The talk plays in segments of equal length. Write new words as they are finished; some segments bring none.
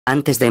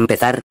Antes de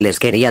empezar, les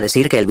quería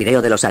decir que el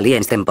video de los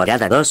aliens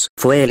temporada 2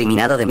 fue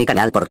eliminado de mi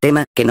canal por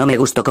tema que no me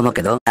gustó cómo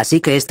quedó,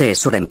 así que este es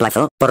su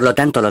reemplazo, por lo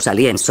tanto los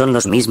aliens son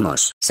los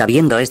mismos.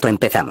 Sabiendo esto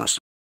empezamos.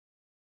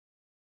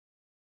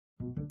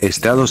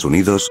 Estados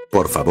Unidos,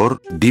 por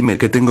favor, dime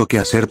qué tengo que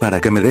hacer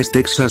para que me des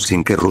Texas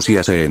sin que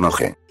Rusia se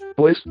enoje.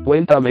 Pues,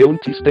 cuéntame un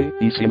chiste,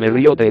 y si me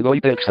río te doy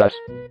Texas.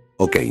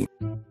 Ok.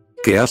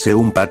 ¿Qué hace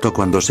un pato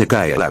cuando se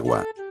cae al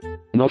agua?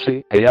 No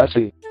sé, ¿qué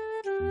hace?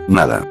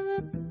 Nada.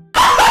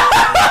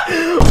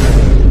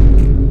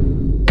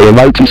 ¡Qué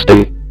mal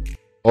chiste!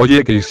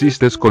 Oye, ¿qué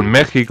hiciste con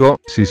México,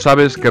 si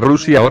sabes que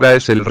Rusia ahora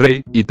es el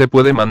rey, y te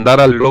puede mandar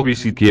al lobby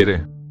si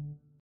quiere?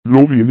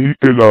 No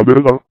viniste la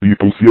verdad, y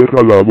tú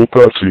cierra la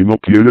boca si no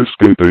quieres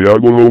que te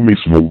hago lo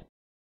mismo.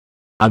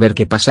 A ver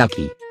qué pasa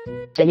aquí.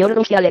 Señor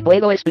Rusia, ¿le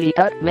puedo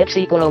explicar?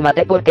 México lo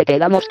maté porque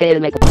quedamos que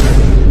él me...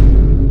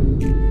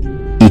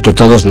 Y que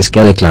todos les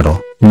quede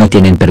claro, no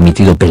tienen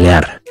permitido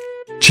pelear.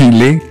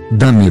 Chile,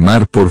 dame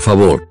mar por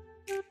favor.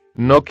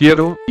 No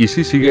quiero, y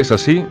si sigues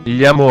así,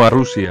 llamo a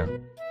Rusia.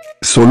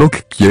 Solo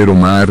que quiero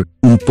mar,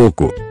 un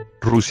poco.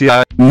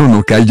 Rusia.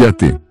 No,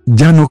 cállate,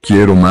 ya no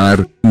quiero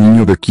mar,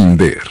 niño de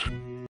kinder.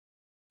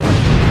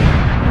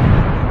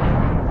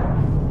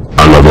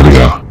 A la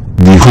verga.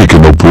 Dije que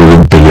no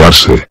pueden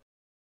pelearse.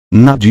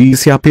 Nadie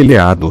se ha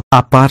peleado,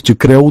 a parte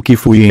creo que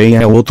fui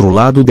em outro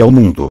lado del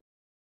mundo.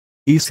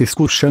 E se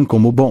escuchan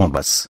como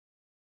bombas.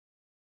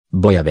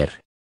 Voy a ver.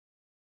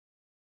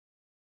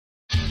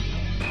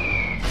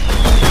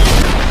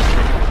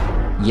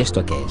 ¿Y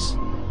esto qué es?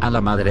 A la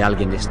madre,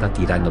 alguien está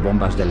tirando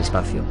bombas del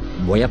espacio.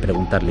 Voy a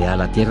preguntarle a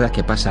la Tierra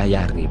qué pasa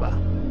allá arriba.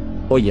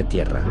 Oye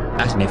Tierra,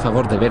 hazme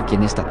favor de ver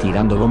quién está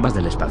tirando bombas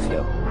del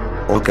espacio.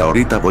 Ok,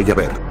 ahorita voy a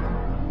ver.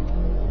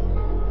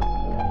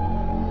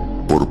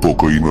 Por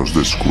poco y nos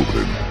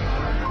descubren.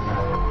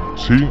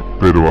 Sí,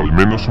 pero al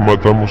menos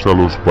matamos a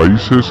los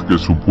países que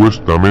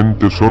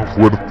supuestamente son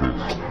fuertes.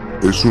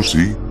 Eso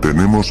sí,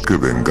 tenemos que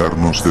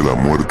vengarnos de la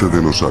muerte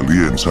de los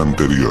aliens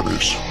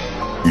anteriores.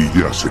 Y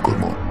ya sé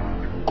cómo.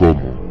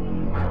 ¿Cómo?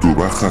 Tú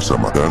bajas a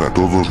matar a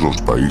todos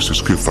los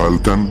países que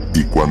faltan,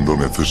 y cuando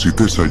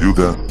necesites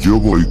ayuda, yo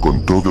voy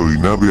con todo y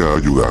nave a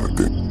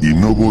ayudarte. Y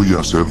no voy a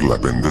hacer la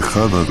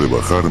pendejada de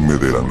bajarme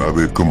de la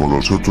nave como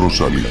los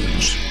otros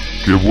aliens.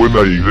 Qué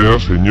buena idea,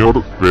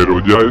 señor, pero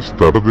ya es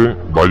tarde,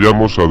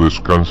 vayamos a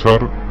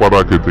descansar,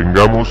 para que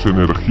tengamos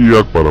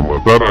energía para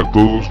matar a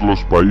todos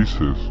los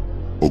países.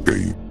 Ok.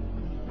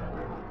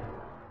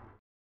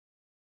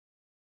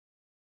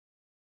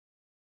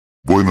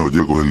 Bueno,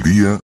 llegó el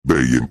día, ve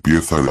y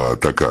empieza a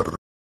atacar.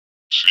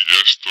 Sí,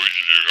 ya estoy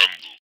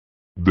llegando.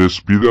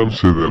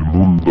 Despídanse del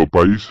mundo,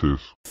 países.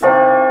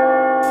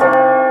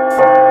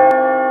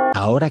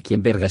 Ahora,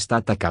 ¿quién verga está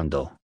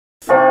atacando?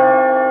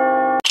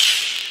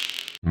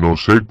 No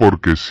sé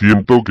porque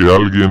siento que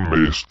alguien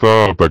me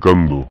está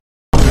atacando.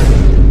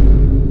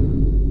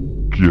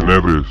 ¿Quién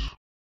eres?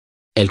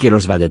 El que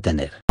los va a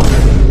detener.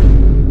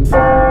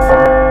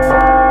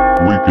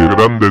 Uy, qué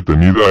gran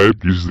detenida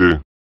XD.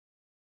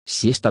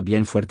 Si está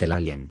bien fuerte el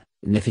alien,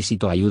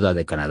 necesito ayuda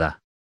de Canadá.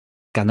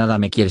 Canadá,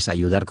 ¿me quieres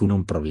ayudar con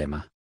un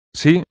problema?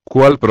 Sí,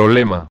 ¿cuál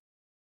problema?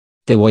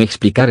 Te voy a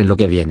explicar en lo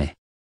que viene.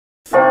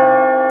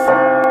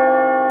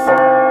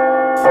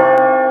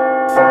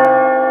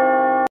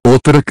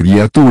 Otra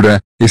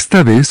criatura,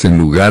 esta vez en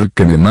lugar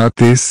que me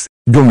mates,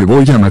 yo me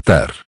voy a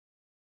matar.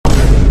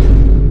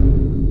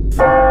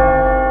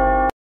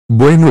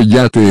 Bueno,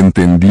 ya te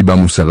entendí,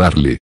 vamos a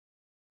darle.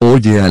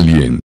 Oye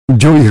alien,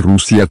 yo y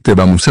Rusia te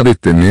vamos a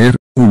detener,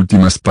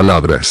 últimas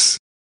palabras.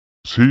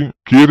 Sí,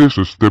 ¿quieres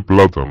este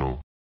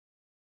plátano?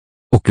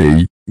 Ok,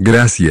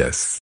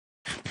 gracias.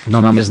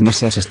 No mames, no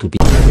seas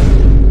estúpido.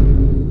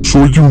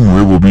 Soy un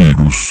nuevo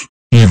virus,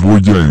 y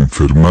voy a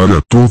enfermar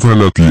a toda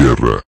la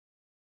Tierra.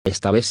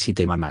 Esta vez sí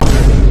te mamas.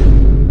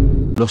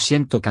 Lo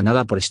siento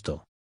Canadá por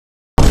esto.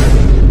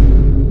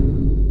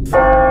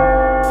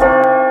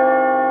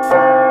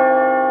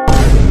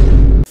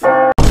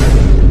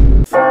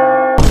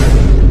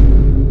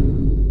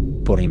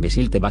 Por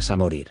imbécil te vas a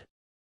morir.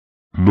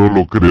 No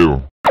lo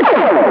creo.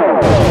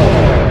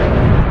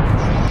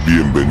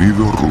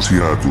 Bienvenido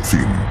Rusia a tu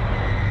fin.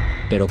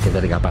 Pero qué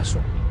verga pasó.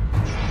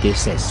 ¿Qué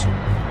es eso?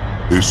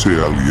 Ese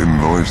alien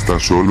no está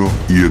solo,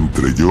 y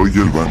entre yo y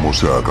él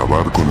vamos a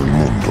acabar con el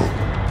mundo.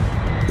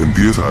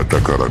 Empieza a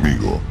atacar,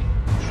 amigo.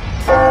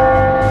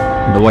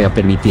 No voy a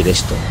permitir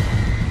esto.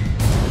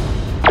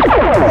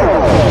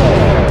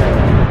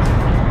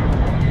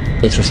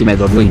 Eso sí me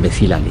dolió,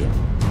 imbécil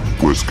alien.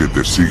 Pues que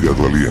te siga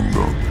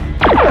doliendo.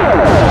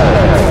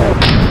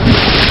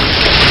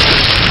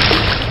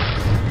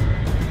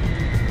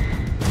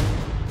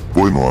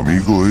 Bueno,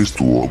 amigo, es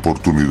tu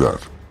oportunidad.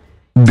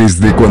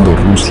 Desde cuando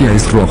Rusia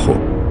es rojo.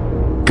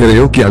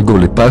 Creo que algo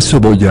le pasó,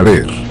 voy a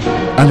ver.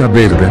 A la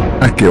verga,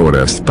 ¿a qué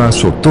horas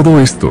pasó todo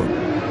esto?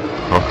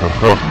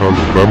 Jajajaja,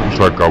 logramos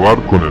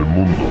acabar con el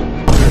mundo.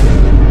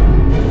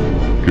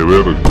 ¡Qué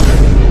verga!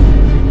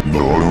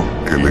 No,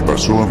 ¿qué le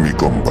pasó a mi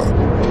compa?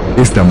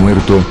 Está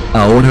muerto,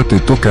 ahora te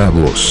toca a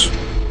vos.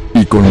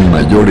 Y con mi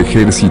mayor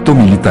ejército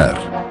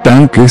militar.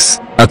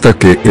 Tanques,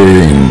 ataque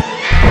en.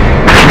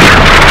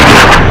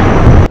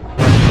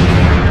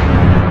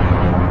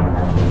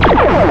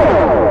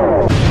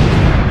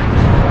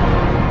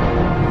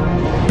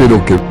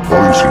 Pero que.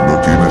 Hoy si no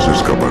tienes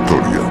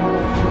escapatoria.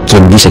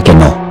 ¿Quién dice que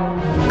no?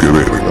 ¡Qué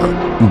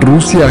verga!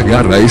 Rusia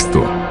agarra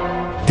esto.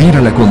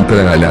 Tírala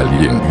contra el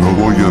alien. No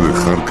voy a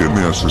dejar que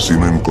me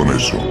asesinen con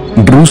eso.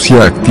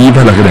 Rusia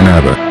activa la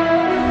granada.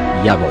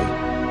 Ya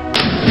voy.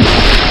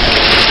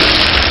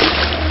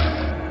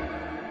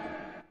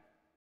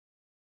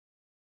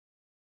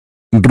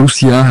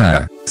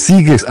 Rusia,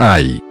 sigues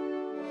ahí.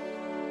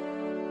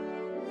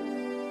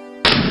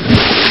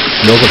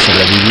 Luego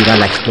sobrevivirá a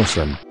la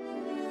explosión.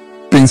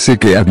 Pensé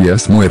que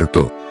habías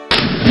muerto.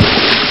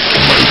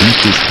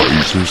 Malditos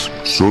países,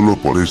 solo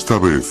por esta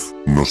vez,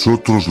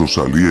 nosotros los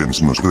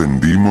aliens nos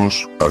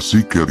rendimos,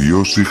 así que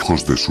adiós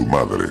hijos de su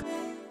madre.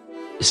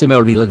 Se me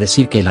olvidó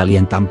decir que el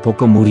alien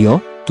tampoco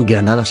murió, tu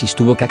granada sí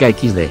estuvo caca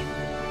XD.